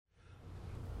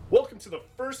to the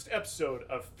first episode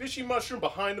of Fishy Mushroom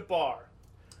Behind the Bar.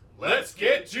 Let's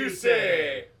get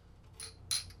juicy!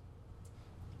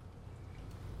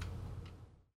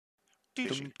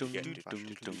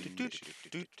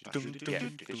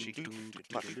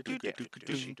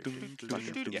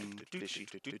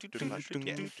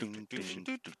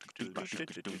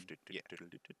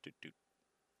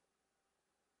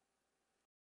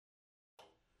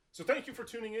 So thank you for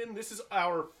tuning in. This is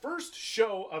our first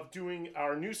show of doing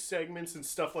our new segments and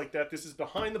stuff like that. This is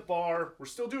Behind the Bar. We're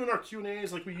still doing our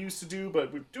Q&As like we used to do,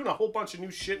 but we're doing a whole bunch of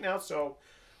new shit now, so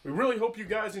we really hope you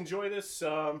guys enjoy this.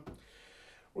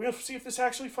 We're going to see if this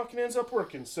actually fucking ends up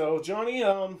working. So, Johnny,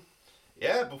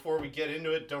 Yeah, before we get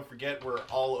into it, don't forget we're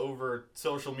all over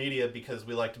social media because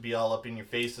we like to be all up in your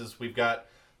faces. We've got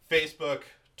Facebook,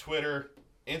 Twitter,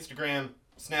 Instagram,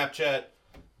 Snapchat,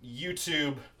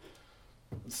 YouTube,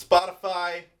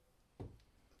 Spotify,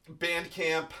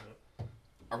 Bandcamp.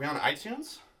 Are we on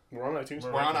iTunes? we're on iTunes.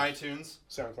 We're on iTunes.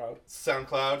 SoundCloud.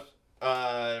 SoundCloud.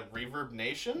 Reverb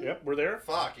Nation? Yep, we're there.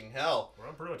 Fucking hell. We're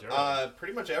on pretty much everything.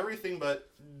 Pretty much everything but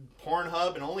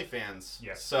Pornhub and OnlyFans.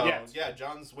 Yes. So, Yes. yeah,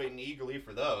 John's waiting eagerly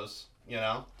for those, you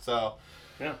know? So,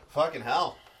 Yeah. fucking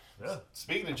hell. Yeah.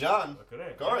 Speaking of John, Look at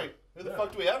it. Corey, who the Yeah.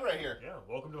 fuck do we have right here? Yeah,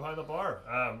 welcome to Behind the Bar.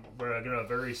 We're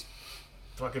gonna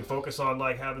fucking focus on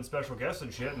like having special guests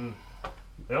and shit, and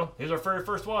you know, here's our very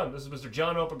first one. This is Mr.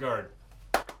 John Opegard.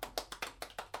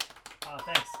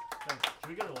 Thanks. Can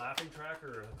we get a laughing track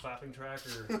or a clapping track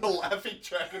or The laughing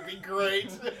track would be great.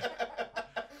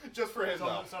 Just for him,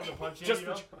 though. something to punch in? Just You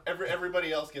know?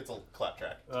 Everybody else gets a clap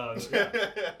track. Yeah.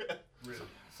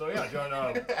 So yeah,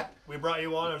 John, we brought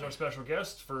you on as our special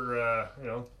guest for you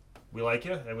know, we like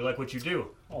you and we like what you do.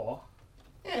 Aw.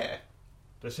 Yeah.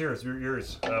 This here is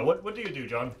yours. What do you do,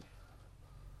 John?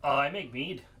 I make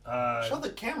mead. Show the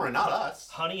camera, not us.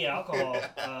 Honey alcohol.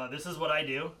 This is what I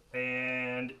do,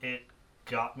 and it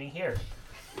got me here.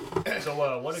 So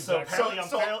what So exactly?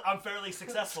 apparently I'm fairly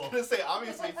successful. I was gonna say,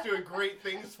 obviously, it's doing great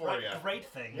things for you. Great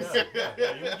things.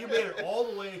 Yeah, you made it all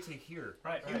the way to here.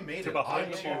 Right. You made To it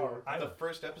Behind the onto Bar. the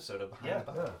first episode of Behind Yeah.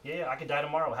 the Bar. Yeah, I could die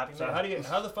tomorrow. Happy So man.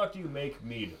 how the fuck do you make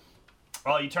mead?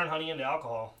 Oh, you turn honey into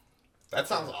alcohol. That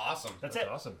sounds awesome. That's it.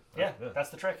 Awesome. Yeah,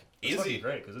 that's the trick. It's fucking Easy.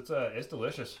 great because it's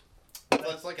delicious.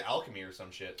 It's like alchemy or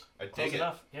some shit. I Close dig it.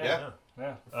 enough. Yeah.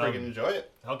 Yeah. Friggin' enjoy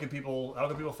it. How can people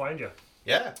find you?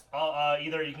 Yeah.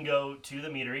 Either you can go to the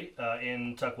meadery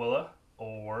in Tukwila,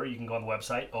 or you can go on the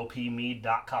website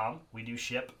opmead.com. We do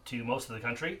ship to most of the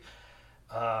country.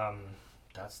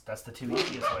 That's the two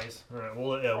easiest ways. All right.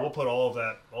 We'll put all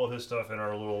of his stuff in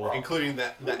our little. Including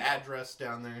the address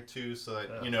down there too, so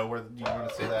that you know where. Do you want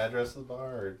to say the address of the bar,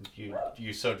 or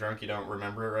you so drunk you don't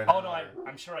remember it right now? Oh no,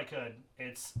 I'm sure I could.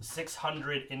 It's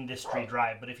 600 Industry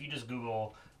Drive, but if you just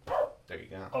Google There you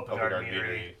go. Opegard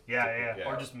Meadery, yeah,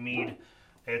 or just mead,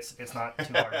 it's not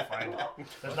too hard to find.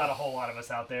 There's not a whole lot of us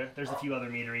out there. There's a few other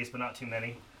meaderies, but not too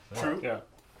many. True. Yeah.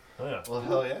 Oh yeah. Well,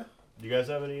 hell yeah. Do you guys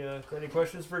have any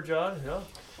questions for John? Yeah.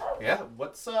 Yeah.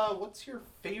 What's your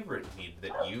favorite mead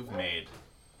that you've made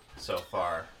so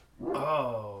far?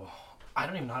 Oh, I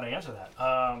don't even know how to answer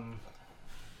that.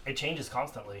 It changes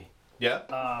constantly. Yeah.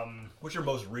 What's your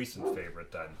most recent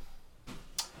favorite then?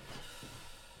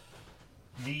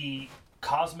 The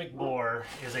Cosmic Boar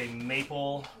is a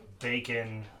maple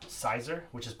bacon sizer,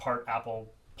 which is part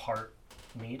apple, part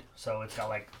mead. So it's got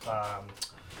like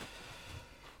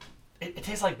it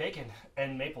tastes like bacon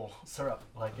and maple syrup.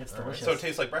 Like it's delicious. So it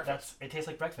tastes like breakfast. It tastes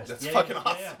like breakfast. That's fucking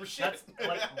awesome shit. That's,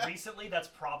 like recently, that's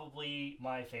probably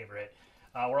my favorite.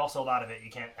 We're all sold out of it. You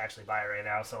can't actually buy it right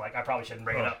now, so like I probably shouldn't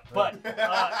bring it up. But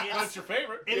What's your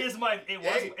favorite? it is my. It was.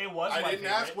 Hey, it was. I my didn't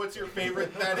favorite. ask what's your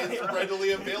favorite that is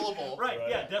readily available. Right.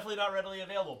 Yeah. Definitely not readily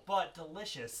available, but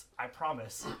delicious. I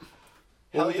promise.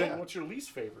 Well, Hell then yeah. what's your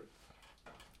least favorite?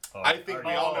 I think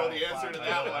we all know Oh, the answer to fuck,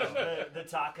 that I one. know. The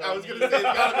taco. I was gonna meat. say it's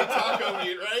gotta be taco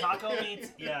meat, right? Taco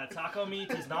meat. Yeah, taco meat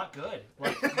is not good.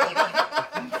 Like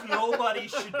nobody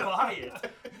should buy it.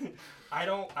 I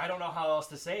don't know how else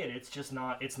to say it. It's just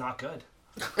not. It's not good.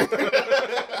 Well,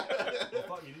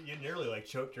 fuck, you nearly like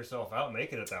choked yourself out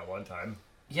making it that one time.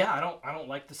 Yeah, I don't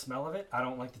like the smell of it. I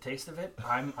don't like the taste of it.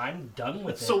 I'm done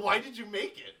with it. So why did you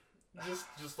make it?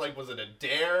 Just like, was it a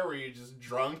dare? Were you just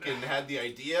drunk and had the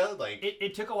idea? Like,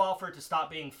 It took a while for it to stop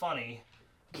being funny,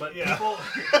 but Yeah. people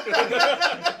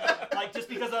like just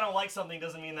because I don't like something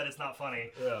doesn't mean that it's not funny.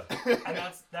 Yeah. And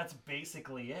that's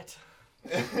basically it.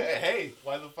 hey,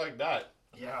 why the fuck not?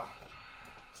 Yeah.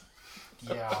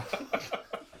 Yeah.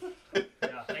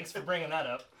 Yeah. Thanks for bringing that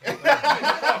up.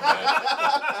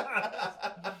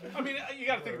 I mean, you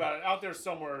got to think about it. Out there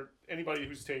somewhere, anybody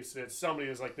who's tasted it, somebody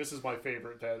is like, "This is my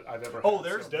favorite that I've ever had." Oh,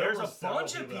 there's So- there's were a several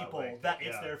bunch of people that people way. that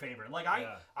it's Yeah. their favorite. Like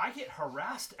Yeah. I get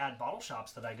harassed at bottle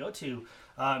shops that I go to,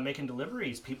 making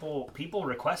deliveries. People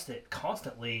request it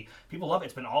constantly. People love it.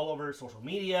 It's been all over social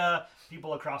media.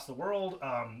 People across the world,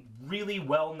 really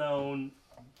well known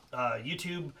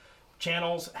YouTube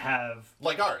channels have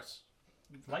Like ours.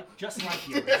 just like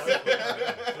you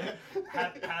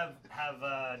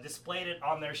have displayed it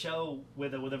on their show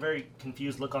with a very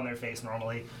confused look on their face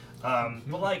normally,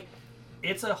 but like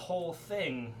it's a whole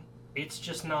thing. It's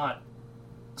just not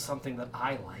something that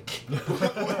I like.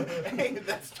 Hey,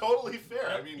 that's totally fair.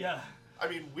 I mean, Yeah.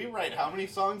 we write how many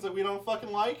songs that we don't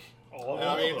fucking like? All of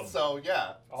I them. mean, so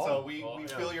yeah. All So of we yeah.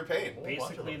 feel your pain. bunch of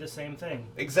Basically them. the same thing.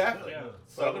 Exactly. Yeah. But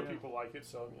So other people like it,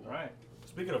 so you know. Right.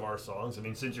 Speaking of our songs, I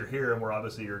mean, since you're here and we're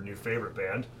obviously your new favorite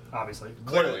band, Obviously.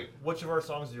 clearly. which of our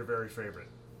songs is your very favorite?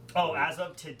 Oh, as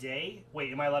of today,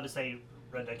 wait, am I allowed to say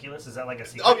ridiculous? Is that like a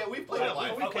secret? Oh yeah, we played it Oh,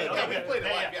 live. okay, We played it okay, live. We played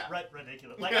it live. Yeah. Right,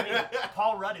 ridiculous. Like I mean,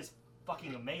 Paul Rudd is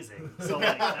fucking amazing. So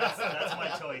like that's my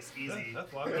choice. Easy.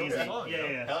 That's why I wrote Easy. the song, Yeah, you know?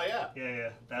 yeah. Hell yeah. Yeah.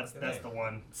 That's Okay. the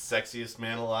one. Sexiest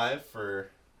man alive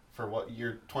for what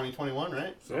year? 2021,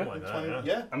 right? Something like that, 20 yeah.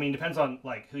 yeah. I mean, depends on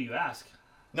like who you ask.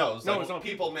 No, it's No, like it's on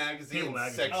People Magazine's People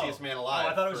Magazine. Sexiest Oh. Man Alive. Oh,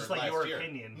 I thought it was for just like last your year.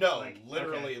 opinion. No, Like,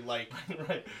 literally like.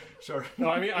 Right. Sure. No,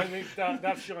 I mean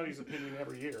that's Johnny's opinion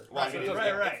every year. Well, I So mean, it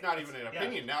doesn't- right. it's not even an Yeah.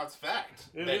 opinion. Now it's fact.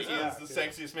 It that is he fact, is the yeah.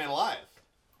 sexiest man alive.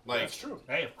 Like, That's true.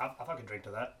 Hey, I fucking drink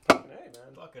to that. Hey,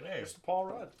 man. Fucking A. Mr. Paul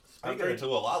Rudd. I'm going to a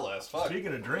lot less. Fuck.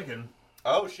 Speaking of drinking,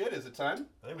 Oh shit! Is it time?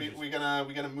 I think We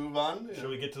gonna move on? should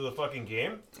we get to the fucking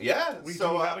game? Yeah. We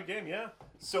so do have a game, yeah.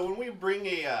 so when we bring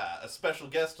a special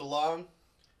guest along,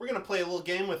 we're gonna play a little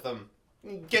game with them.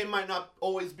 Game might not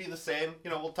always be the same. You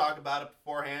know, we'll talk about it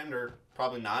beforehand, or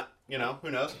probably not. You know, who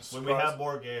knows? When we have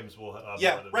more games, we'll have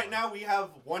Yeah. more than Right one. now we have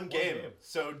one game. game.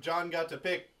 So John got to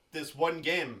pick this one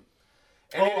game.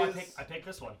 And Oh, it is- I picked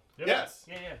this one. Yes.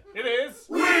 Yeah. It is.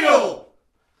 Wheel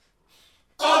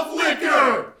of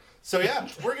Liquor. So yeah,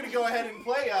 we're gonna go ahead and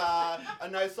play a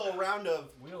nice little round of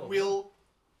Wheel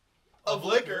of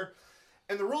Liquor,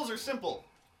 and the rules are simple.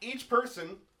 Each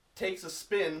person takes a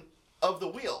spin of the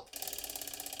wheel.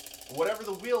 Whatever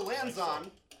the wheel lands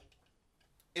on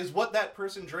is what that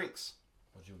person drinks.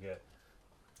 What'd you get?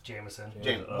 Jameson.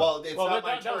 James, Uh, well, it's well, not that-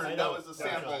 my that was- turn. I That know. was a That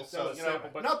sample. was So a you know, sample,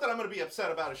 but- not that I'm gonna be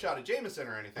upset about a shot of Jameson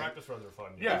or anything. Practice runs are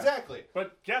fun. Yeah. Exactly.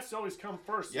 But guests always come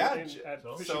first Yeah, at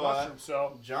so- Fishy so, Mushroom,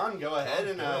 so John, go ahead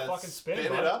and give it a fucking spin,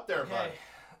 spin bud. it up there, bud. Okay.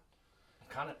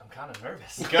 I'm kind of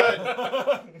nervous.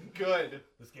 Good. Good.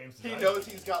 This game's He designed- knows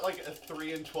he's got like a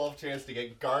 3 in 12 chance to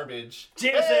get garbage.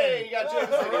 Jameson! Hey, you got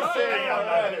Jameson. Alright. Hey, Hey,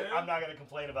 alright. I'm not gonna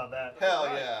complain about that. Hell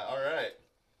yeah. All right.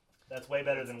 That's way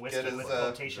better than whiskey Get his, with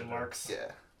quotation marks.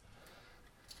 Yeah.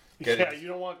 Get yeah, it. you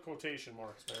don't want quotation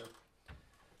marks,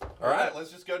 man. All right,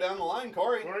 let's just go down the line,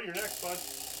 Corey. All right, you're next, bud.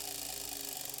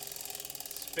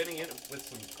 Spinning it with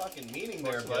some fucking meaning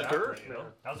there, What's bud. that? Dirt, you know?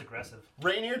 man. That was aggressive.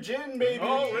 Rainier gin, baby.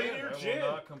 Oh, Yeah, Rainier I gin.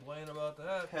 will not complain about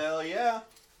that. Hell yeah.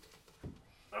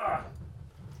 Ah.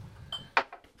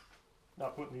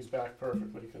 Not putting these back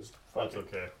perfectly because That's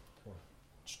okay.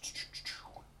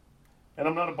 And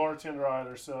I'm not a bartender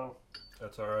either, so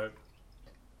That's all right.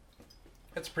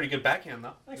 That's a pretty good backhand,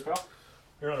 though. thanks, pal.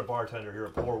 You're not a bartender. You're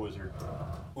a poor wizard.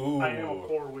 Ooh. I am a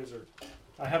poor wizard.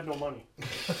 I have no money.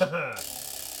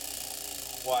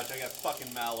 Watch, I got fucking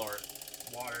Malort.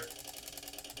 Water.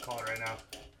 Call it right now.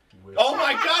 Oh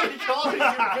my god, he called it, you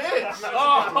bitch!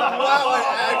 Oh. Wow,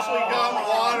 I actually got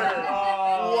water.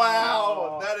 Oh.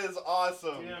 Wow, that is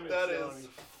awesome. Damn it, That Johnny. is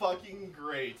fucking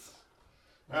great.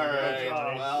 Oh, Alright,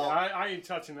 yeah, well. I ain't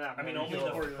touching that. I mean, man. only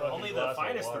Don't worry the about it. only the glass of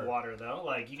finest water. of water though.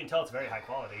 Like you can tell it's very high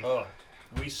quality. Oh,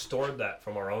 we stored that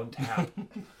from our own tap.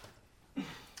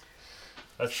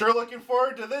 That's Sure looking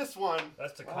forward to this one.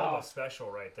 That's Tacoma Oh. special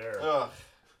right there. Ugh.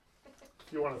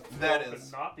 If you want to That throw up is-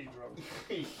 and not be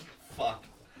drunk. Fuck.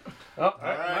 Oh, Alright,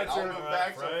 my I'll turn. move Alright,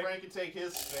 back so Frank. Frank can take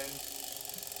his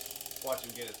spin. Watch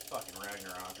him get his fucking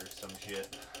Ragnarok or some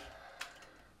shit.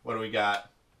 What do we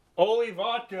got? Oli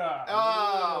vodka.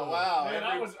 Oh, wow. Man,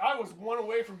 I was one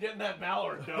away from getting that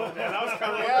Mallard though, man. I was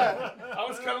kind of Yeah. I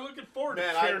was kind of looking forward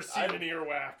Man, to I- kerosene and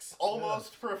earwax.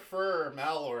 Almost prefer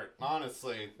Malort,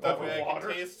 honestly. That Over way I water?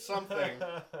 can taste something.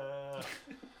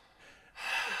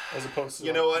 As opposed to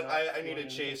You know what? not I need a doing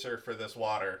chaser for this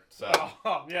water. So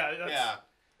Oh, yeah, that's, yeah.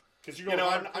 Because You know,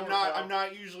 I'm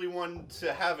not usually one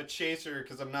to have a chaser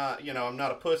because I'm not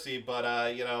a pussy,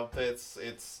 but you know, it's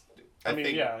I mean,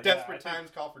 think yeah, desperate I think- times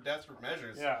call for desperate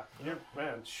measures. Yeah, you're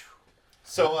man.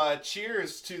 So,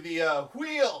 cheers to the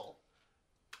wheel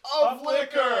of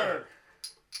liquor.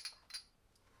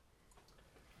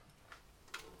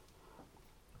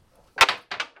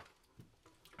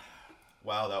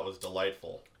 Wow, that was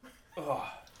delightful.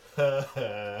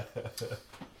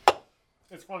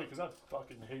 It's funny because I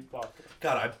fucking hate vodka.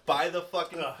 God, I buy the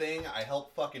fucking thing, I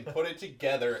help fucking put it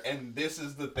together, and this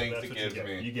is the thing That's to what give you get.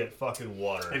 me. You get fucking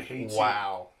water. It hates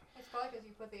Wow. It's probably because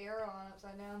you put the arrow on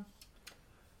upside down.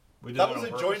 We did That it was on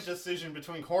a purpose. joint decision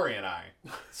between Corey and I.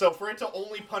 So for it to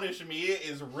only punish me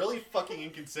is really fucking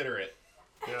inconsiderate.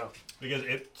 you. Yeah. Because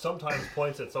it sometimes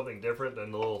points at something different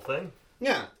than the little thing,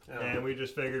 Yeah, and we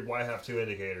just figured, why have two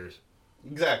indicators?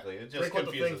 exactly. It just Drink what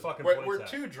the confuses. thing fucking We're points at.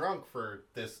 too drunk for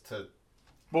this to...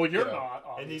 Well, you're Yeah. not,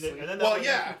 And, obviously. and then Well, that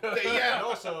yeah, And yeah.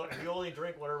 also, if you only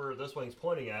drink whatever this thing's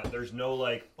pointing at, there's no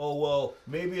like, oh well,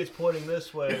 maybe it's pointing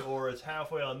this way or it's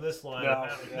halfway on this line. No,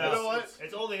 It's yeah. not. You know what?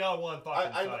 It's only on one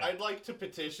fucking side. I'd like to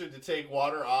petition to take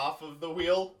water off of the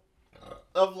wheel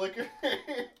of liquor.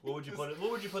 What would you put? What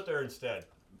would you put there instead?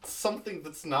 Something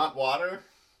that's not water,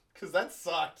 because that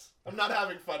sucked. I'm not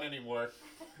having fun anymore.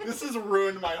 This has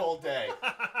ruined my whole day.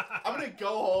 I'm gonna go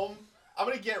home. I'm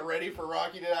gonna get ready for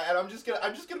Rocky tonight, and I'm just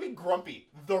gonna be grumpy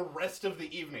the rest of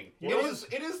the evening. Well,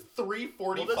 it is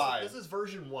 3:45. Well, this is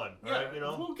version 1, right? Yeah, You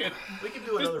know, we'll get, we can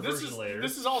do another this version is, later.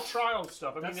 This is all trial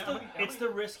stuff. I mean, That's how the, many- it's the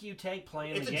risk you take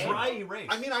playing it's the a game. dry erase.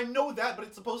 I mean, I know that, but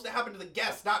it's supposed to happen to the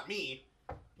guest, not me.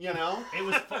 You know?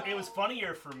 It was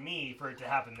funnier for me for it to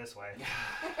happen this way.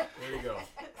 There you go.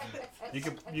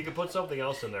 You could put something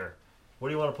else in there. What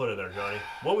do you want to put in there, Johnny?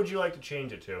 What would you like to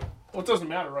change it to? Well, it doesn't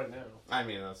matter right now. I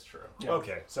mean, that's true. Yeah.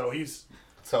 Okay. So he's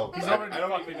So He's I already don't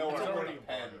fucking- even know he's where to put already- a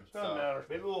pen. doesn't So. matter.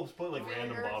 Maybe we'll put like random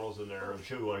Vinegar. bottles in there. I'm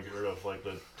sure we want to get rid of like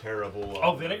the terrible.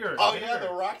 Oh, vinegar. Oh yeah, the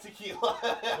rock tequila.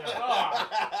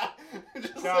 Ah,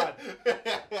 Just God. like-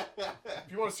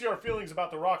 if you want to see our feelings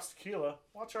about the Rocks Tequila,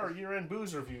 watch our year-end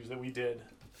booze reviews that we did.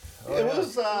 it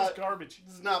was It was garbage.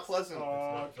 it's not pleasant.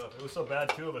 It was so bad,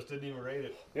 2 of us didn't even rate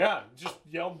it. Yeah, just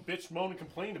yelled, bitch, moan, and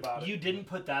complained about it. You didn't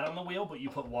put that on the wheel, but you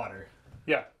put water.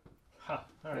 Yeah, Huh.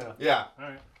 All right. yeah. Yeah. All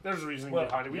right. There's a reasoning Well,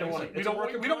 behind it. We yeah, don't it's want a- to. We it's a don't work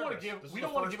want. in We don't want to progress. give. This We is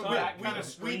don't the want to give first them time. that kind of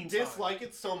We screen dislike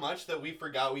it so much that we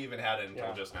forgot we even had it until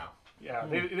Yeah. just now. Yeah,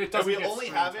 it And doesn't we get only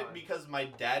screen have time. it because my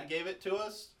dad gave it to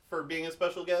us for being a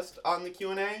special guest on the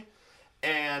Q&A,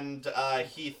 and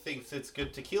he thinks it's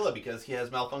good tequila because he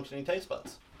has malfunctioning taste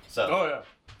buds. So Oh yeah,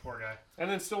 Poor guy. and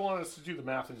then still wanted us to do the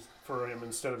math for him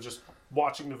instead of just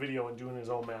watching the video and doing his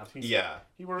own math. He's, yeah,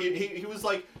 he worked. he was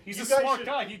like, He's "You a guys smart should-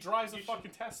 guy. He drives a you should-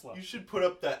 fucking Tesla. You should put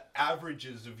up the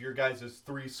averages of your guys'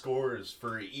 3 scores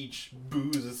for each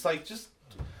booze." It's like, just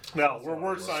No, we're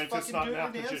word Just scientists, fucking not do it your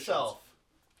math damn magicians. self.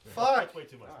 That's Fuck. way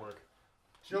too much work.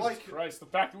 You're Jesus like, Christ, the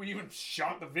fact that we even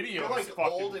shot the video you're is like fucking...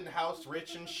 old and house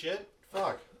rich and shit.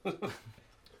 Fuck.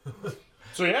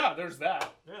 So yeah, there's that.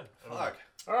 Yeah. Fuck.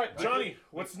 All right, Johnny,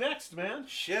 what's next, man?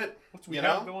 Shit. What's we You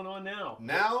have know? going on now?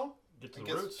 Now, Get to I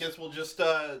the roots. guess we'll just Do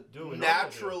what we normally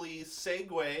naturally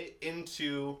segue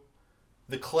into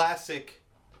the classic,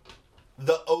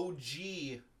 the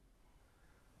OG,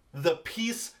 the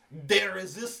piece de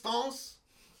resistance,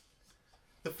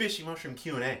 the fishy mushroom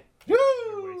Q&A. You're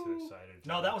way too excited.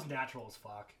 No, that was natural as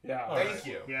fuck. Yeah. All Thank right.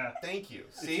 you. Yeah. Thank you.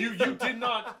 See? You did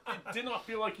not it did not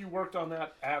feel like you worked on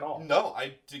that at all. No,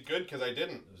 I did good because I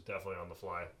didn't. It was definitely on the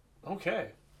fly. Okay.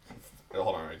 Oh,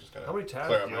 hold on, I just gotta How many tabs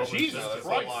clear do up you my open? shit. Jesus No, that's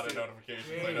Christ. a lot of notifications.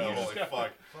 I Jeez. know. You just Holy got-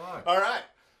 fuck. Fuck. All right.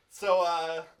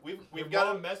 So we've Your got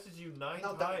mom a. messaged you 9 No,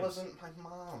 times. that wasn't my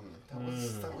mom.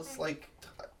 That was like.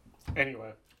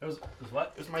 Anyway, It was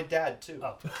what? It was my dad too.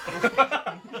 Oh.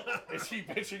 is he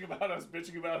bitching about us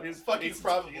bitching about his Fucking taste of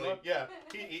probably. tequila? Yeah.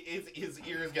 His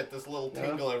ears get this little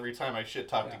tingle every time I shit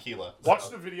talk Yeah. tequila. Watch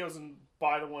So. the videos and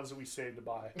buy the ones that we saved to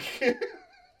buy.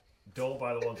 Don't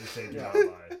buy the ones we say do Yeah. not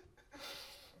buy.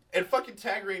 And fucking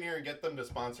tag Rainier and get them to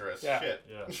sponsor us. Yeah. Shit.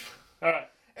 Yeah. All right.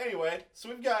 Anyway, so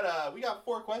we got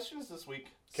 4 questions this week.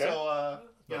 'Kay. So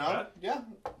you Not know, bad. yeah.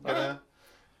 All Gonna.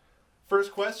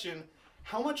 First question: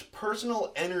 how much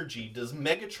personal energy does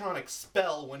Megatron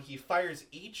expel when he fires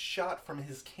each shot from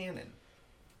his cannon?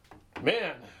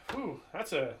 Man, whew,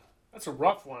 that's a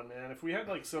rough one, man. If we had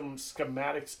like some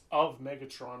schematics of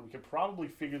Megatron, we could probably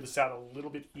figure this out a little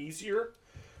bit easier.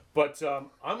 But I'm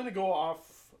gonna go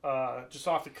off just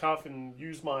off the cuff and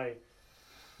use my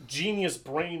genius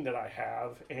brain that I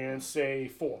have and say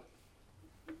 4.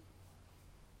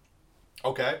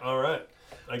 Okay. All right.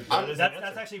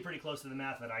 That's actually pretty close to the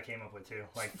math that I came up with too.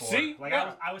 Like 4. See? Like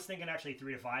Yeah. I was thinking actually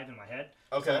 3 to 5 in my head.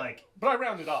 Okay. So like But I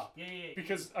rounded up yeah.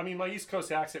 because I mean my East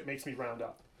Coast accent makes me round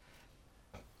up.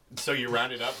 So you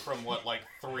rounded up from what, like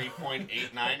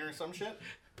 3.89 or some shit?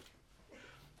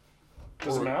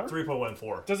 Does it matter?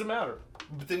 3.14. Doesn't matter.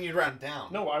 But then you'd round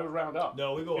down. No, I would round up.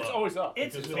 No, we go It's up. always up.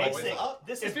 It's Because it's basic. always up.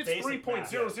 This is If it's basic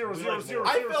math. 3.000000001,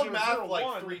 I failed math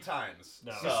like 3 times.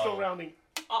 No. So. you're still rounding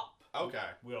up. Okay.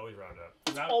 We always round up.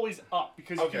 It's always up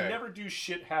because you Okay. can never do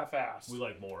shit half-assed. We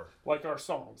like more. Like our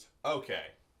songs. Okay.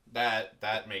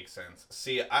 That makes sense.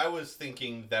 See, I was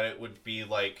thinking that it would be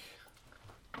like...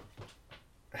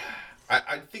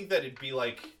 I think that it'd be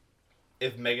like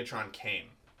if Megatron came,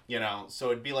 you know? So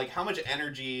it'd be like, how much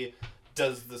energy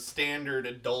does the standard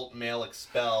adult male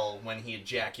expel when he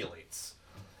ejaculates?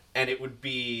 And it would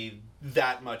be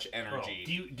that much energy.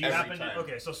 Do you every happen to- time.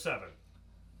 Okay, so 7.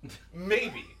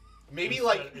 Maybe Instead-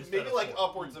 like instead of like 4.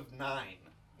 upwards of 9,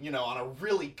 you know, on a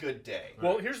really good day.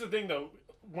 Well, here's the thing, though.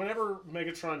 Whenever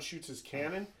Megatron shoots his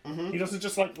cannon, Mm-hmm. he doesn't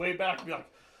just, like, lay back and be like,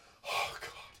 oh, God.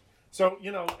 So,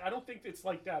 you know, I don't think it's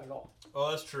like that at all.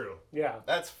 Oh, that's true. Yeah.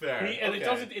 That's fair. And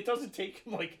Okay. it doesn't take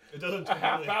him, like, It doesn't a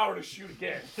half really- hour to shoot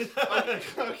again.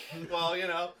 Okay, well, you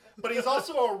know, but he's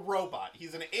also a robot.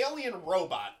 He's an alien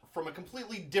robot from a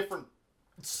completely different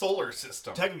solar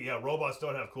system. Technically, yeah, robots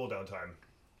don't have cooldown time.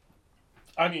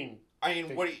 I mean, I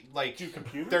mean, what do you, like, do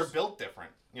computers? they're built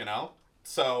different, you know?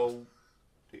 So,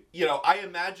 you know, I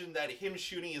imagine that him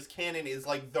shooting his cannon is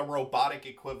like the robotic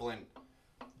equivalent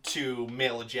to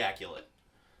male ejaculate.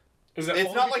 Is that It's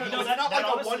only not like because- it's that- not that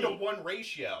like honestly- a 1-to-1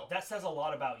 ratio. That says a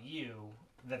lot about you.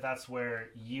 That's where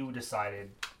you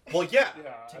decided Well, yeah.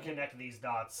 Yeah. to connect these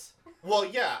dots. Well,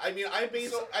 yeah. I mean, I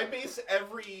base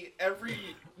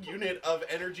every unit of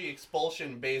energy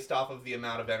expulsion based off of the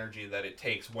amount of energy that it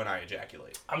takes when I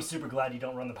ejaculate. I'm super glad you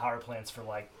don't run the power plants for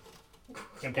like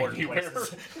important Anywhere.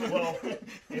 places. Well, if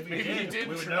we Maybe you did, did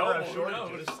we would Chernobyl, never have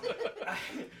who shortages.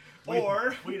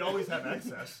 Or We'd always have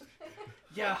excess.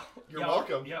 yeah, You're yeah,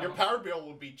 welcome. Yeah, Your power bill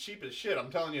will be cheap as shit.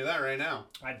 I'm telling you that right now.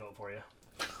 I'd vote for you.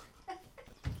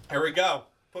 Here we go.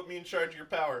 Put me in charge of your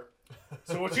power.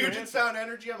 So what's your Puget answer? Sound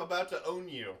Energy, I'm about to own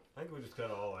you. I think we just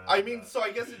kind of all. I mean, so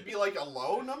I guess it'd be like a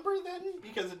low number then?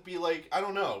 Because it'd be like, I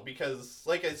don't know. Because,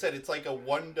 like I said, it's like a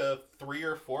 1 to 3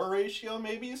 or 4 ratio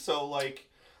maybe. So, like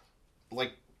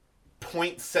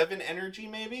 0.7 energy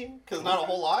maybe? Because not a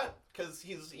whole lot. Because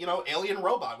he's, you know, alien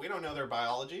robot. We don't know their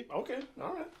biology. Okay.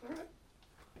 All right.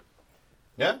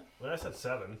 Yeah? when I said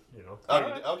 7, you know. Oh,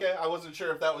 Alright. okay. I wasn't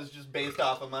sure if that was just based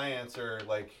off of my answer,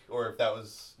 like, or if that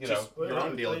was, you know, Just- your I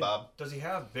own deal, mean, Bob. Does he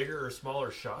have bigger or smaller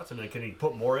shots? And then can he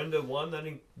put more into one than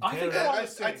he I can? think or- they're all the I'd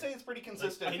same. say it's pretty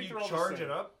consistent. Can think you they're all the charge same.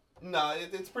 it up? No,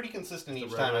 it's pretty consistent It's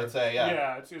each a time, regular- I'd say,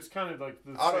 yeah. It's kind of like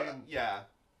the Auto- same yeah.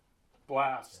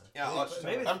 blast. Yeah,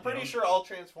 Maybe I'm it's, pretty you know, sure all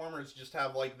Transformers just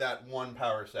have like that one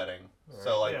power setting.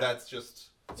 So like Yeah. that's just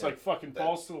It's like fucking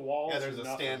balls to the walls. yeah. There's and a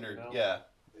nothing, standard. you know? Yeah.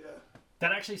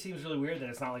 That actually seems really weird that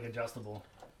it's not like adjustable.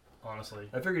 Honestly.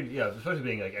 I figured, yeah, especially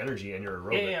being like energy and you're a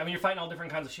robot. Yeah, I mean, you're fighting all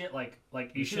different kinds of shit. Like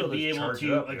you should should at be least able charge it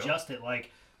to up, you know? adjust it.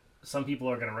 Like some people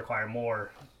are going to require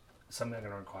more, some are going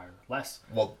to require less.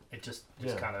 Well, It just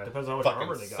Yeah, kind of. depends on what fucking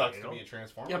armor they got. sucks You to know? be a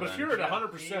Transformer. Yeah, but if then. you're at Yeah.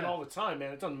 100% Yeah. all the time,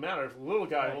 man, it doesn't matter. If a little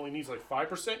guy Right. only needs like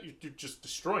 5%, you're just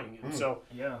destroying it. So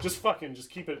Yeah. just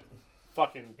keep it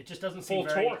fucking. It just doesn't full seem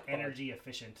very torque, bud. energy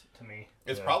efficient to me.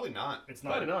 It's Yeah. probably not. It's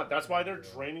Why not. not? That's why they're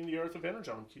draining the Earth of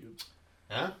energon cubes.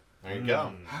 Yeah. There you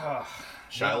go.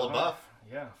 Shia LaBeouf.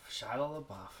 Yeah, Shia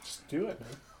LaBeouf. Just do it, man.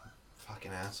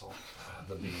 Fucking asshole.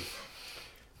 The beef.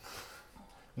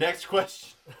 Next question.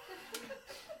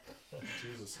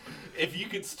 Jesus. If you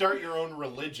could start your own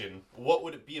religion, what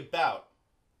would it be about?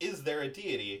 Is there a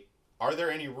deity? Are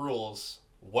there any rules?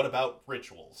 What about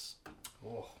rituals?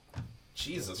 Oh.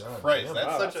 Jesus God Christ, damn. that's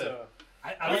Wow, such that's a.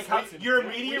 I like how that's your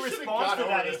intense. immediate We should've response gone to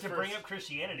over that this is to bring first. up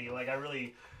Christianity. Like I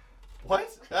really.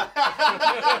 What?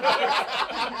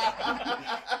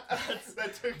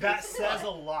 that took That us- says a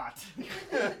lot.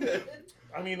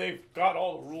 I mean, they've got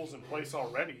all the rules in place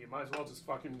already. You might as well just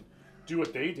fucking do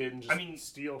what they did and just I mean,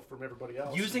 steal from everybody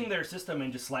else. Using their system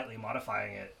and just slightly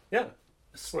modifying it Yeah.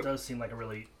 does seem like a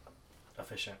really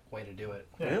efficient way to do it.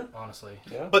 Yeah. Honestly.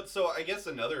 Yeah. But so I guess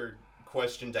another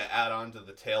question to add on to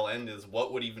the tail end is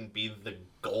what would even be the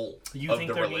goal You of think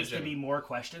the there religion? needs to be more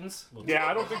questions? Yeah,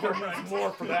 I don't think there needs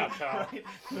more for that, pal.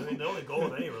 I mean, the only goal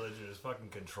of any religion is fucking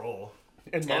control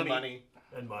And money. And money.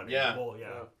 and money. Yeah. Well, yeah.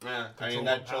 Yeah, I Control mean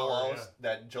that and power,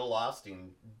 that Joel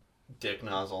Osteen dick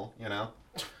nozzle, you know,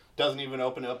 doesn't even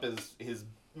open up his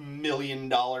 $1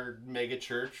 million mega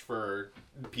church for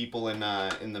people in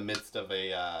the midst of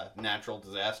a natural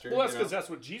disaster. Well, that's you know? because that's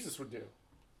what Jesus would do.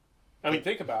 I mean,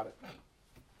 think about it.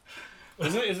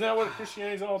 Isn't that what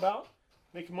Christianity's all about?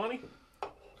 Making money?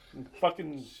 And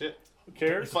fucking shit. who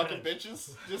cares? Fucking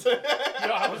bitches. Just No,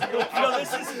 I was No,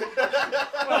 this is.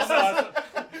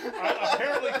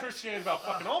 apparently Christianity Christianity about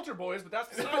fucking altar boys, but that's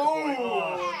beside the point.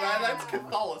 Oh, that's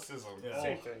Catholicism. Yeah.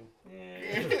 Same thing.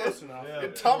 Yeah. Close enough. Yeah.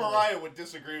 And Tom Araya would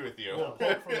disagree with you. Well,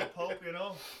 Pope from the Pope, you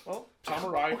know? Well, Tom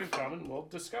Araya can come and we'll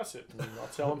discuss it. And I'll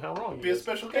tell him how wrong he Be a is.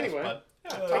 special guest, Anyway. bud. Yeah,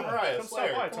 Tom Araya, come Slayer,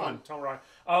 stop by, come on. Tom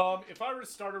Araya. If I were to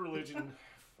start a religion,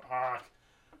 I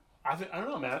don't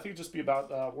know, man. I think it'd just be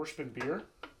about worshiping beer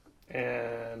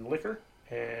and liquor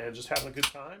and just having a good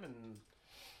time and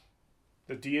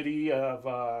the deity of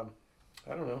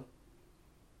I don't know.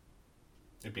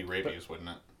 It'd be rabies, wouldn't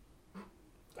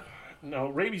it? No,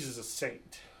 Rabies is a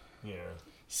saint. Yeah.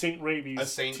 Saint Rabies. A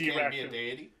saint T. can't be a Raccoon.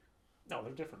 deity? No,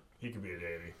 they're different. He could be a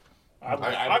deity. I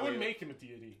believe- would make him a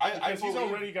deity. I Because he's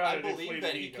already got I an believe inflated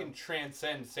that he ego. can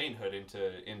transcend sainthood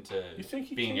into You think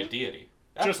he being a can? deity.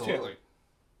 Just him? Absolutely.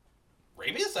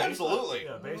 Rabius? Absolutely.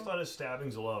 Yeah, based on his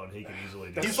stabbings alone, he can easily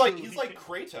do That's He's it. like true, he's he like can-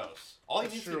 Kratos. All he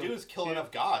That's needs true. to do is kill Yeah.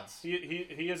 enough gods.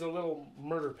 He is a little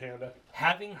murder panda.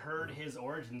 Having heard his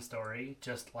origin story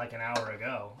just like an hour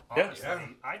ago, Yeah. honestly,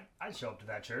 I'd show up to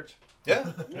that church.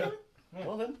 Yeah. Yeah.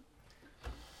 Well then.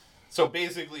 So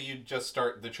basically, you just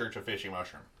start the Church of Fishy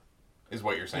Mushroom, is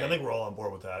what you're saying. Yeah, I think we're all on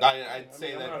board with that. I'd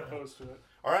say I'm that. not opposed to it.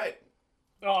 All right.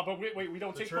 Oh, but wait, we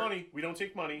don't The take church- money. We don't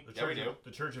take money. The Yeah, we Church, do. The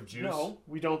Church of Juice. No,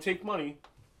 we don't take money.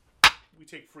 We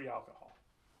take free alcohol.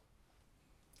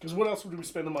 Because what else would we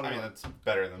spend the money I mean, on? that's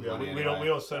better than Yeah, money. we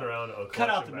don't sit around a Cut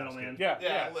out collection the middleman. basket.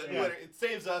 Yeah, Yeah, it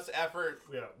saves us effort.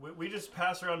 Yeah, we just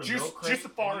pass around a Juice- milk crate.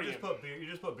 Juicifarian. And you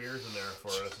just put beers in there for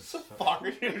us. It's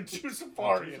Safari. Juicifarian.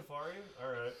 Juicifarian?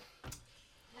 All right.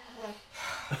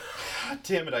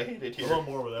 Damn it, I hate it I'm here. on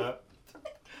board with that.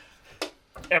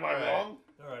 Am I All right. wrong?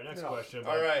 All right, next No. question.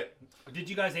 All right. Did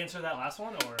you guys answer that last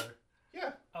one or?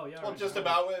 Yeah. Oh yeah. Well, right. just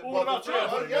about it. Well, what about John?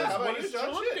 John? Yeah, how What about you, does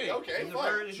John? John Shit. think? Okay, It's a fine.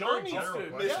 very John needs general to-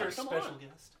 question. Yeah, Mr. come Special on.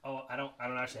 Guest. Oh, I don't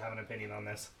actually have an opinion on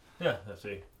this. Yeah, let's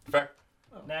see. Fair.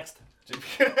 Next.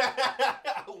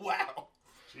 Wow.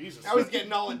 Jesus. Now he's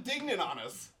getting all indignant on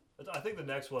us. I think the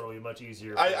next one will be much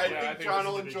easier. I I think think John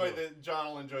this will is enjoy individual. John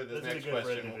will enjoy this This is next good for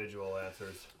question. individual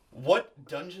answers. What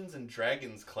Dungeons and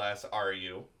Dragons class are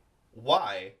you?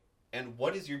 Why? And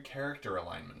what is your character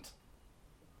alignment?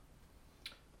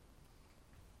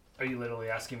 Are you literally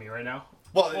asking me right now?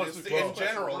 Well, Well, it's, it's in well,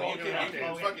 general, we're all you gonna can,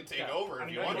 have to- fucking take yeah. over I if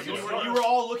mean, you want you to. start. you were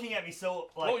all looking at me so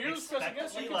like Well, you're the special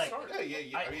guest. You expectantly, can like start.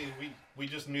 Yeah. I mean, we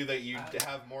just knew that you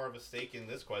have more of a stake in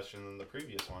this question than the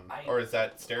previous one. I- Or is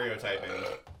that stereotyping?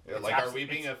 Like, are we abs-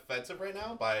 being offensive right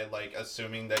now by like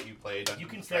assuming that you play Dungeons you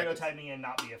can and Dragons? stereotype me and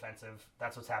not be offensive.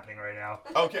 That's what's happening right now.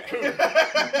 Okay.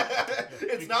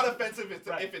 It's not offensive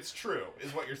Right. if it's true,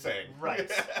 is what you're saying. Right.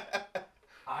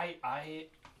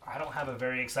 I don't have a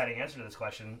very exciting answer to this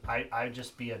question. I'd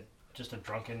just be just a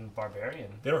drunken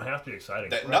barbarian. They don't have to be exciting.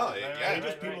 No, They yeah.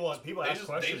 just right. people They ask just-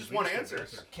 questions. they just we want give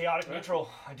answers. Chaotic neutral.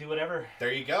 I do whatever.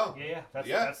 There you go. Yeah. That's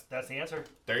Yeah. that's the answer.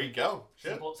 There you go.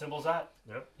 Shit. Simple as that.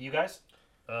 Yep. You guys?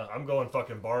 I'm going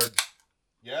fucking bard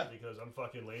Yeah. because I'm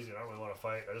fucking lazy and I don't really want to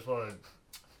fight. I just want to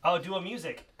Oh, do a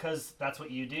music, because that's what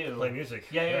you do. play music.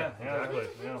 Yeah. exactly.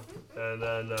 Yeah. And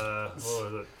then what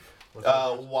was it? What's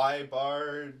Why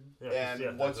bard Yeah, and yeah,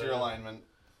 what's that's your it. alignment?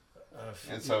 that?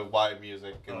 And so why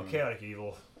music and Chaotic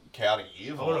evil. chaotic I'm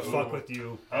evil? gonna fuck Ooh. with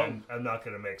you, and I'm not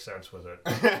gonna make sense with it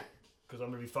because I'm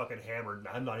gonna be fucking hammered. And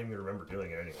I'm not even gonna remember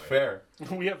doing it anyway. Fair.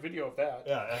 We have video of that.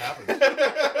 Yeah, it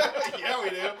happens. Yeah, we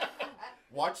do.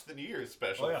 Watch the New Year's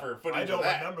special Oh, yeah. for footage I don't of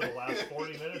that. remember the last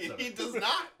 40 minutes of He it, does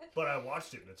not. but I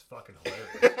watched it and it's fucking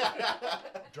hilarious.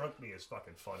 Drunk me is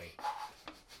fucking funny.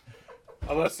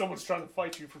 Unless someone's trying to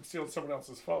fight you from stealing someone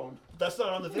else's phone. That's not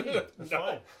on the video. It's No.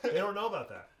 fine. They don't know about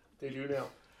that. They do now.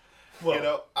 Well, You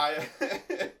know,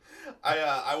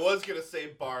 I was gonna say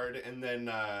Bard, and then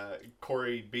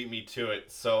Corey beat me to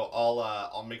it, so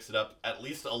I'll mix it up at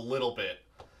least a little bit.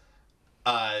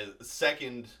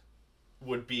 Second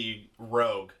would be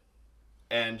Rogue,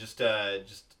 and just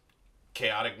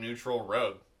chaotic neutral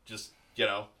Rogue. Just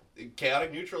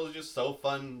chaotic neutral is just so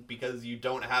fun because you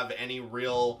don't have any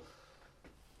real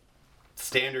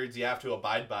standards you have to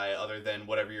abide by other than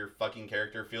whatever your fucking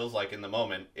character feels like in the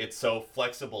moment. It's so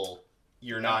flexible.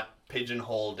 You're not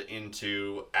pigeonholed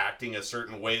into acting a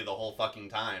certain way the whole fucking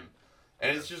time.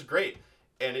 And it's just great.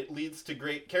 And it leads to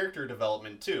great character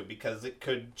development too, because it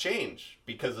could change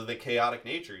because of the chaotic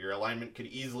nature. Your alignment could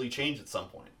easily change at some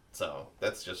point. So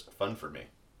that's just fun for me.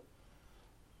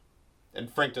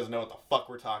 And Frank doesn't know what the fuck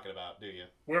we're talking about, do you?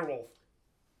 Werewolf.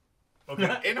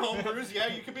 Okay. In homebrews, yeah,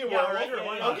 you could be a Yeah, werewolf. right. Sure,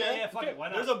 why Yeah, not? yeah, Okay. yeah, fuck it. Why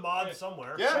not? There's a mod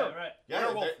somewhere. Yeah. Right, right. Yeah,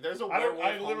 Werewolf. there's a I werewolf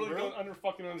literally homebrew. don't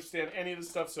fucking understand any of this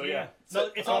stuff. So Yeah. yeah.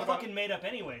 So it's all about- fucking made up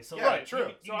anyway. So Yeah, like, true.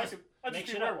 You So I just could just make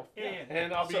be shit a up. werewolf. Yeah, yeah.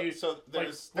 And I'll be So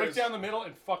there's right down the middle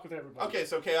and fuck with everybody. Okay,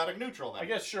 so chaotic neutral then. I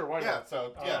guess sure. Why Yeah, not?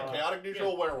 so chaotic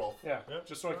neutral werewolf. Yeah. Yep.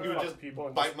 Just so I can You would fuck just with people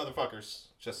and bite motherfuckers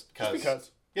just just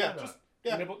because. Yeah, Just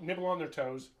yeah. Nibble on their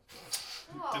toes.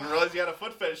 Didn't realize you had a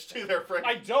foot fetish too there, Frank.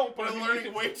 I don't, but We're I mean, learning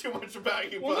you can- way too much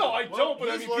about you. Well, bud. no, I don't. But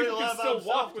I he's mean, learning people a can lot still about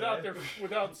walk himself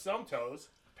without some toes.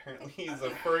 Apparently he's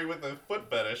a furry with a foot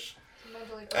fetish.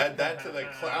 Mentally Add that to the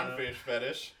clownfish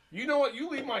fetish. You know what? You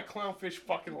leave my clownfish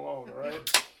fucking alone, all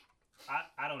right?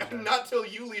 I don't know. Not till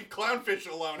you leave clownfish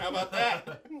alone. How about that?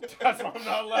 That's why I'm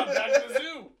not allowed back in the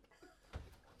zoo.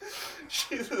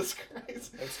 Jesus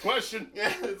Christ. Next question.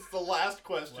 Yeah, it's the last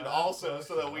question Last also,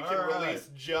 so that we can All right. release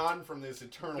John from this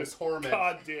eternal This torment.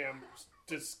 goddamn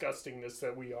disgustingness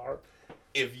that we are.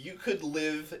 If you could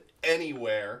live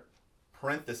anywhere,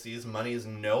 parentheses, money is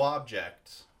no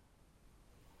object,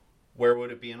 where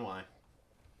would it be and why?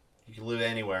 You could live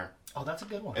anywhere. Oh, that's a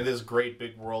good one. In this great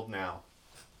big world now.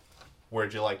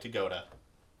 Where'd you like to go to?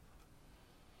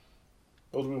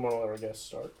 Well, do we want to let our guests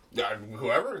start?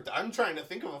 Whoever. I'm trying to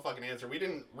think of a fucking answer. We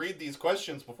didn't read these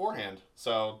questions beforehand,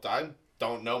 so I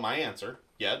don't know my answer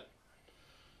yet.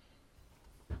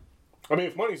 I mean,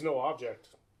 if money's no object.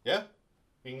 Yeah.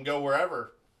 You can go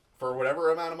wherever for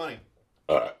whatever amount of money.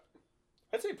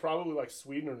 I'd say probably like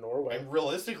Sweden or Norway. And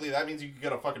realistically, that means you could go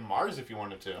to fucking Mars if you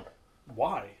wanted to.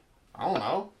 Why? I don't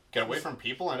know. Get away from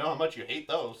people. I know how much you hate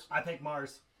those. I pick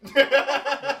Mars.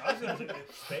 I was gonna say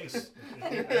space.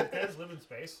 If guys live in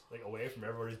space, like away from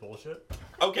everybody's bullshit.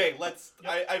 Okay, let's.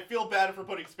 I feel bad for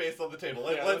putting space on the table.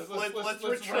 Yeah, Let's let's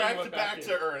retract wrangle it back back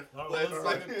to in. Earth. Let's Let's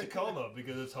like Tacoma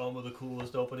because it's home of the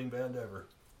coolest opening band ever.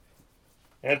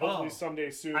 And hopefully Oh.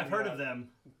 someday soon. I've heard of them.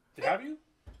 Have you?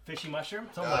 Fishy mushroom?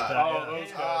 Something like that. Oh, yeah.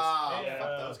 those guys. Ah, Yeah.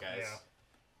 fuck those guys. Yeah.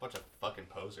 Bunch of fucking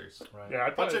posers. Right. Yeah, I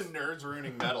Bunch thought of nerds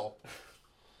ruining metal.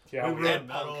 yeah, We we ruin and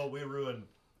punk. metal. We ruin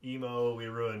emo. We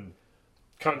ruin.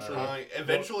 country.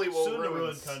 Eventually we'll soon to ruin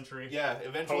ruin country. Yeah,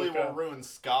 eventually Polka. we'll ruin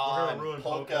ska We're gonna and ruin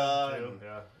polka polka too. and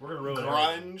Yeah, we're gonna ruin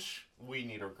everything. grunge. We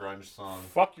need a grunge song.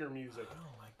 Fuck your music. I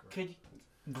don't like grunge.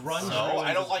 Could grunge? No, I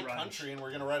ruins don't like grunge. country, and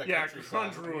we're gonna write a Yeah, country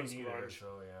grunge song. ruins Me neither, grunge. so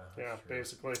Yeah, that's true.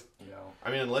 basically.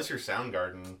 I mean, unless you're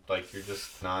Soundgarden, like you're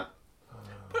just not.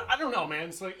 But I don't know, man.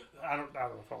 It's like I don't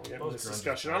know if I'll get into Most this grunge is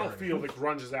discussion. I don't boring. feel that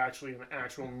grunge is actually an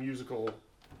actual musical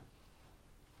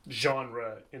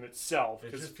genre in itself.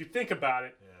 It's Because just- if you think about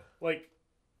it, Yeah. like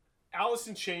Alice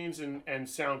in Chains and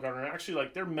Soundgarden are actually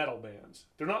like they're metal bands.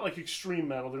 They're not like extreme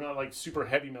metal. They're not like super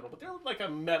heavy metal, but they're like a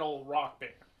metal rock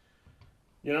band.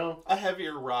 You know? A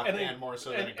heavier rock And band more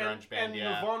so than a grunge band, and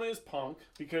yeah. Nirvana is punk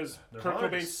because Kurt Nirvana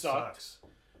Cobain sucked. sucks.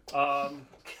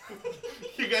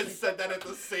 You guys said that at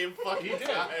the same fucking He did.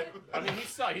 time. I mean, he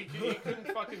sucked. He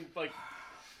couldn't fucking like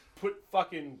put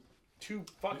fucking two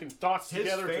fucking thoughts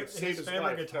together to save his favorite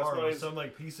life. That's guitar why was his- some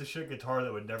like piece of shit guitar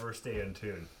that would never stay in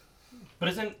tune, But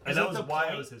isn't and that was the why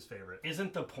point, it was his favorite.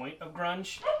 Isn't the point of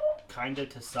grunge kinda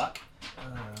to suck?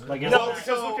 Like, No, isn't because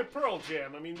that- look at Pearl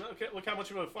Jam. I mean, look how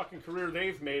much of a fucking career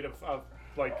they've made of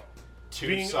like Two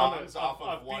being songs on off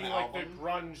of one being album. like the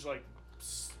grunge like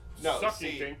No, sucking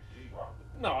see- thing.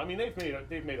 No, I mean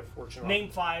they've made a fortune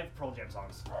Name 5 Pearl Jam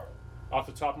songs. off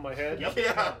the top of my head. Yep.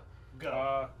 Yeah.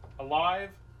 Go. Alive,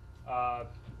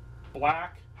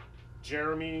 Black,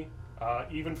 Jeremy,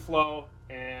 Even Flow,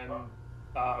 and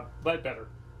Ledbetter.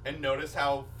 And notice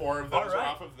how 4 of those are Alright.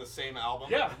 off of the same album.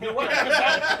 Yeah, you're right.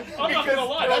 I'm not gonna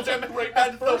lie. Pearl That's a Jam great.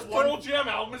 had The the first one- Pearl Jam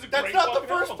album is a That's great. not the fucking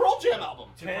first album. Pearl Jam album.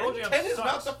 Pearl Jam 10 is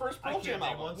sucks. not the first I Pearl can't Jam name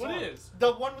album. one What song. is?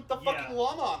 The one with the fucking Yeah.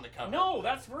 llama on the cover. No,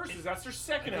 that's Versus. That's their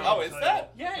second Oh, Oh, album. is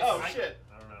that? Yes. Oh, I- shit.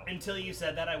 I don't know. Until you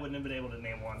said that, I wouldn't have been able to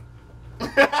name one.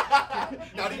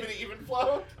 Not even Even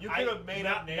Flow? You could have made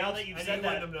now, up names. now that you've and said you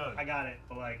that, wouldn't have known. I got it.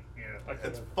 But like, yeah. I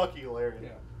That's could've- fucking hilarious. Yeah.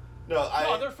 No,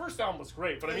 No, their first album was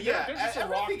great, but I mean, yeah, they're just a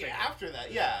rock everything band. after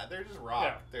that, yeah, they're just rock.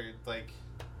 Yeah. They're like,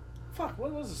 Fuck,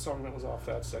 what was the song that was off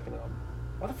that second album?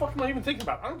 What the fuck am I even thinking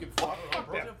about? I don't give a fuck. Fuck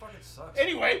Pearl them. Jam fucking sucks.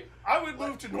 Anyway, I would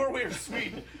move to Norway or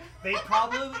Sweden. They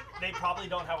probably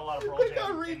don't have a lot of Pearl I got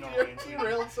Jam in Norway and Sweden.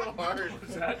 derailed so hard.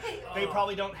 Is that? They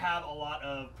probably don't have a lot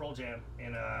of Pearl Jam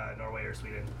in Norway or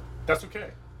Sweden. That's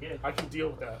okay. Yeah. I can deal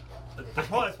with that. It's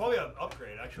probably an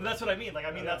upgrade, actually. But that's what I mean. Like,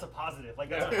 I mean, that's a positive. Like,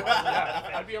 that's a Yeah. positive Yeah,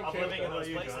 effect I'd be of okay living with in What those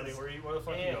about you, places. Johnny? Where the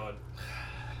fuck Yeah. you going?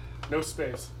 No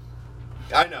space.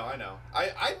 I know.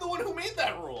 I'm the one who made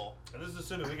that rule. And this is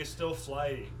assuming we can still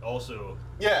fly also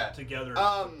Yeah. together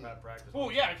Um, to practice.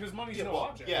 Well, yeah, because money's no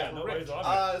object. yeah, We're nobody's rich.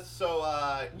 object.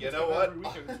 You Let's know go what? every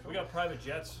weekend. We got private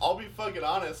jets. I'll be fucking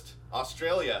honest.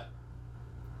 Australia.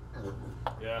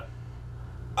 Yeah.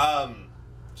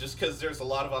 Just because there's a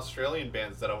lot of Australian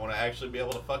bands that I want to actually be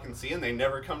able to fucking see, and they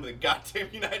never come to the goddamn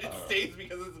United States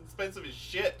because it's expensive as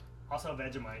shit. Also,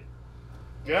 Vegemite.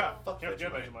 Yeah. Fuck Can't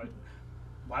forget Vegemite. Vegemite.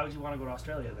 Why would you want to go to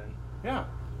Australia then? Yeah.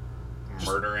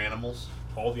 Murder animals.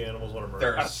 All the animals want to murder.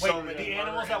 There are Wait, so many the murder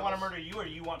animals that want to animals. murder you, or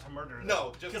you want to murder them?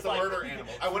 No, just 'Cause, the like- murder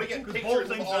animal. I want to get 'Cause pictures both of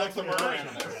things all are of the actually murder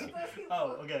nice. animals.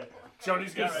 Oh, okay.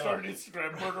 Johnny's gonna Yeah, right. start an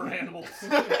Instagram murder animals.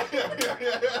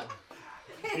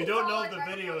 You don't know if the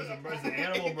video is an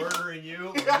animal murdering you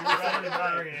or you actually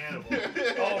murdering an animal.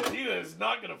 Oh, PETA is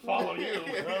not gonna follow you.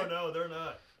 No, they're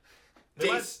not. They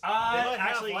They might, s- they might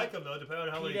actually, half like them though, depending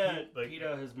on how many PETA, people. Like,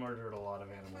 PETA has murdered a lot of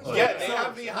animals. Oh, Yeah, they So-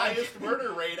 have the highest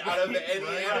murder rate out of any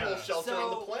Right. animal shelter on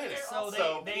the So- planet.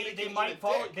 So they PETA can might eat a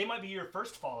follow. dick. They might be your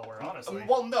first follower, honestly.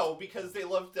 Well, no, because they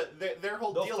love to. Their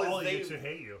whole they'll deal follow is you they. to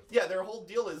hate you. Yeah, their whole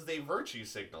deal is they virtue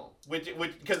signal, which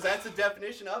because that's the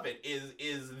definition of it.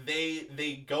 Is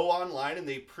they go online and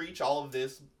they preach all of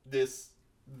this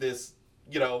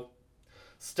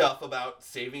stuff about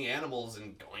saving animals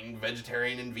and going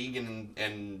vegetarian and vegan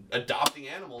and adopting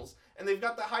animals, and they've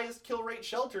got the highest kill rate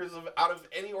shelters out of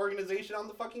any organization on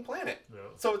the fucking planet. Yeah.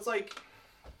 So it's like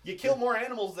you kill more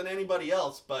animals than anybody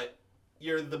else, but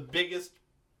you're the biggest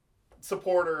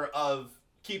supporter of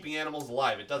keeping animals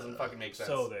alive. It doesn't fucking make sense.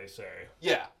 So they say.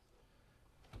 Yeah.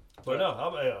 But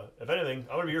no, if anything,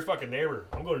 I'm gonna be your fucking neighbor.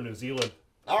 I'm going to New Zealand.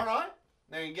 All right.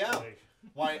 There you go.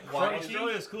 Like, Why?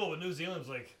 Australia's cool, but New Zealand's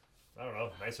like, I don't know,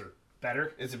 nicer.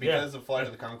 Better. Is it because of Flight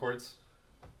of the Conchords?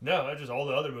 No, that's just all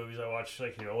the other movies I watch.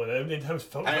 Like anytime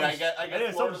filmed. I mean, I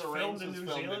guess Lord of the filmed Rings in was New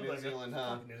filmed Zealand. in New Like, Zealand,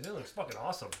 huh? New Zealand's fucking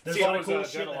awesome. There's See, a lot I of was, cool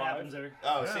Dead shit that Alive. happens there.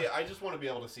 Oh, Yeah. see, I just want to be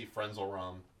able to see Frenzal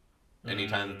Rhomb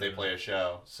anytime that they play a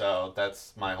show. So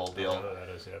that's my whole I don't know deal. who that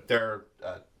is yet. They're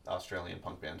Australian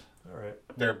punk band. All right.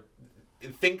 They're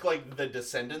think like the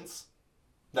Descendants.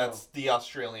 That's the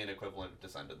Australian equivalent of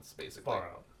Descendants, basically. Far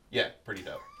out. Yeah, pretty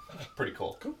dope. Pretty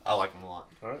cool. I like them a lot.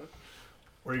 All right.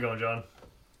 Where you going, John?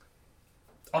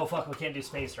 Oh fuck, we can't do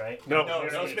space, right? No, No,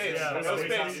 no space. space. Yeah, No no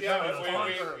space. space.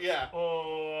 Yeah.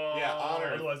 Oh. Yeah,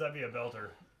 honor. Otherwise, that'd be a belter.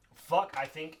 Fuck, I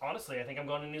think I'm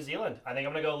going to New Zealand. I think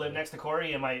I'm gonna go live next to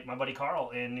Corey and my buddy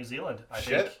Carl in New Zealand. I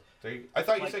Shit. think. I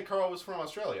thought you like- said Carl was from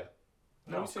Australia.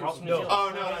 No, he said Carl's from no. New Zealand.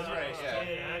 Oh, no, that's right,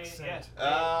 yeah. Accent.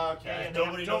 Okay.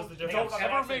 Nobody knows the difference. Don't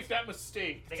ever make that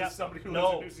mistake They to got somebody who lives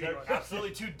no, in New Zealand. they're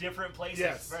absolutely two different places.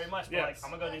 Yes. Very much. But Yes. like, I'm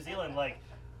gonna go to New Zealand. Like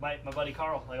my buddy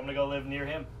Carl. Like I'm gonna go live near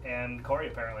him and Corey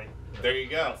apparently. There you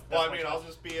go. That's Well, I my mean, choice. I'll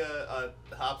just be a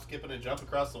hop, skip, and a jump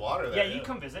across the water Yeah, there. you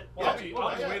come visit. I'll be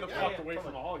yeah, way the yeah, fuck yeah, away totally.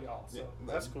 from all y'all, so Yeah,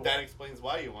 that's cool. That explains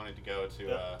why you wanted to go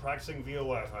to. Practicing via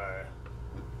Wi-Fi.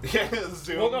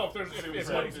 Zoom. Well, no, if Zoom money's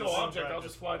practice. no object, I'll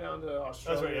just fly down to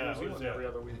Australia right, yeah, and New Zealand yeah. every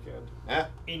other weekend. Yeah,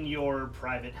 in your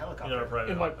private helicopter. In our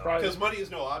private. In my private, because money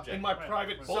is no object. in my Right.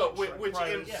 private so, bullet which, train. which,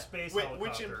 Private im- space which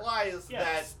helicopter. implies Yeah.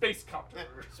 that. Space copter.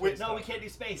 Which, No, we can't do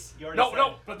space. You already No, said no,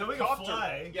 it. but the Then we can copter.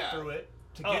 fly Yeah. through it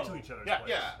to get Oh. to each other's Yeah, place.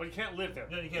 yeah. But you can't live there.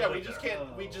 Yeah, you can't Yeah, live we just there.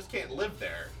 can't. We just can't live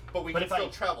there, but we But can if I- still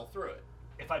travel through it.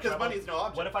 If I Because travel, money's no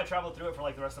object. What if I travel through it for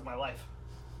like the rest of my life?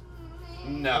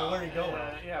 No. Well, where are you going?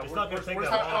 Yeah, it's we're- not going to take we're-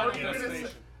 that How long. are you to gonna? get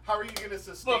destination. How are you gonna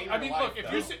sustain Look, your I mean, life, look. If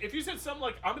though? you said something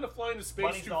like I'm going to fly into space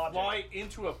Money's to the object. fly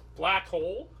into a black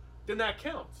hole, then that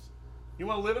counts. You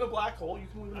want to live in a black hole, you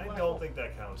can live in a I black don't hole. think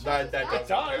that counts. that It doesn't does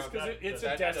count. because it's a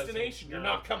That doesn't- destination. You're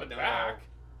no, not coming no. back.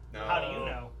 No. How do you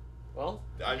know? Well,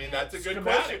 I mean, that's a good Schematics.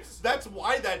 question. That's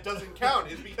why that doesn't count.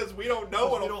 Is because we don't know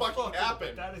We what'll don't fucking fuck happen. with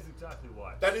it, That is exactly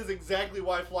why. That is exactly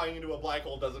why flying into a black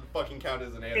hole doesn't fucking count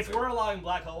as an answer. If we're allowing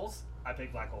black holes, I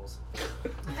pick black holes.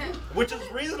 Which is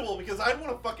reasonable because I'd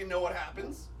want to fucking know what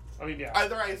happens. I mean, yeah.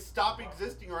 Either I stop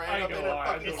existing or I I end ain't up in gonna a lie,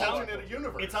 fucking it sounds- alternate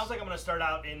universe. It sounds like I'm gonna start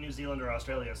out in New Zealand or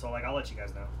Australia, so like I'll let you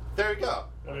guys know. There you go.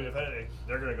 I mean, if anything,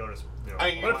 they're going to go to. You know,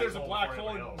 I mean, What if there's a hole black before hole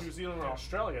in anybody else. New Zealand or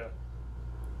Australia?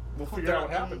 We'll Well, figure out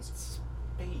what they're in happens.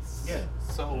 Space. Yeah.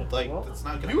 So like, Well, that's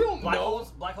not gonna. You don't Black know.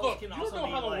 holes- black holes Look, can you also don't know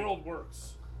be, how the like, world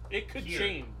works. It could here.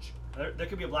 change. There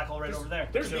could be a black hole right over there.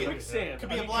 There's Could be- quicksand. Could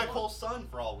be a black hole sun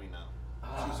for all we know.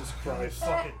 Jesus Christ.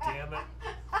 Fuck it, damn it.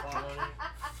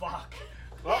 Fuck.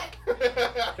 Well,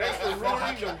 thanks for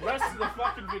ruining the rest of the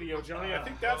fucking video, Johnny. I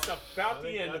think that's I about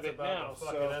think the end of that's it about now. the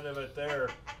fucking So, end of it there.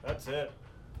 That's it.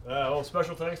 Well,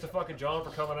 special thanks to fucking John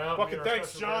for coming out. fucking being our thanks,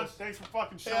 special John. guest. Thanks for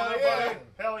fucking showing Hell up, yeah. buddy.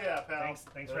 Hell yeah, pal.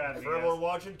 Thanks for having me. For guys. everyone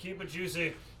watching, keep it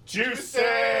juicy. Juicy.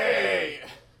 Say.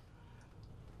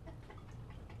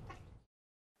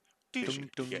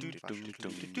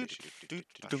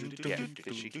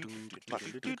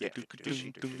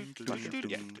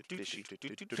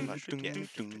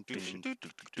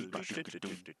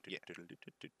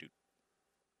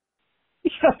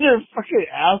 You're a fucking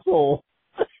asshole.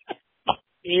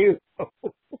 You.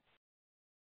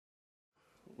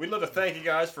 We'd love to thank you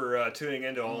guys for tuning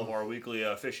into all of our weekly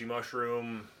fishy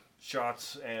mushroom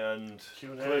shots and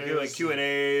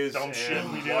Q&As dumb shit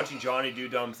we and do. watching Johnny do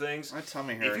dumb things. My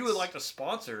tummy hurts. If you would like to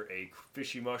sponsor a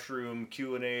fishy mushroom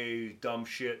Q&A dumb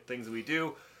shit things that we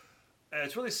do,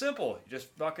 it's really simple. You just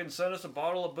fucking send us a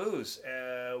bottle of booze.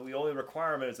 We only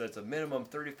requirement is that it's a minimum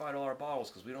 $35 bottles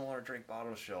because we don't want to drink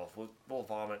bottom shelf. We'll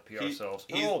vomit, pee ourselves.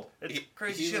 We're old. It's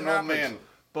crazy he's shit an old happens. man.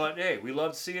 But hey, we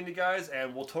love seeing you guys,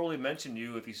 and we'll totally mention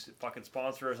you if you fucking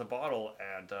sponsor us a bottle,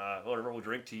 and whatever we'll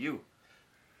drink to you.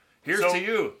 Here's So- to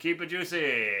you. Keep it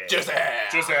juicy. Just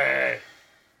Just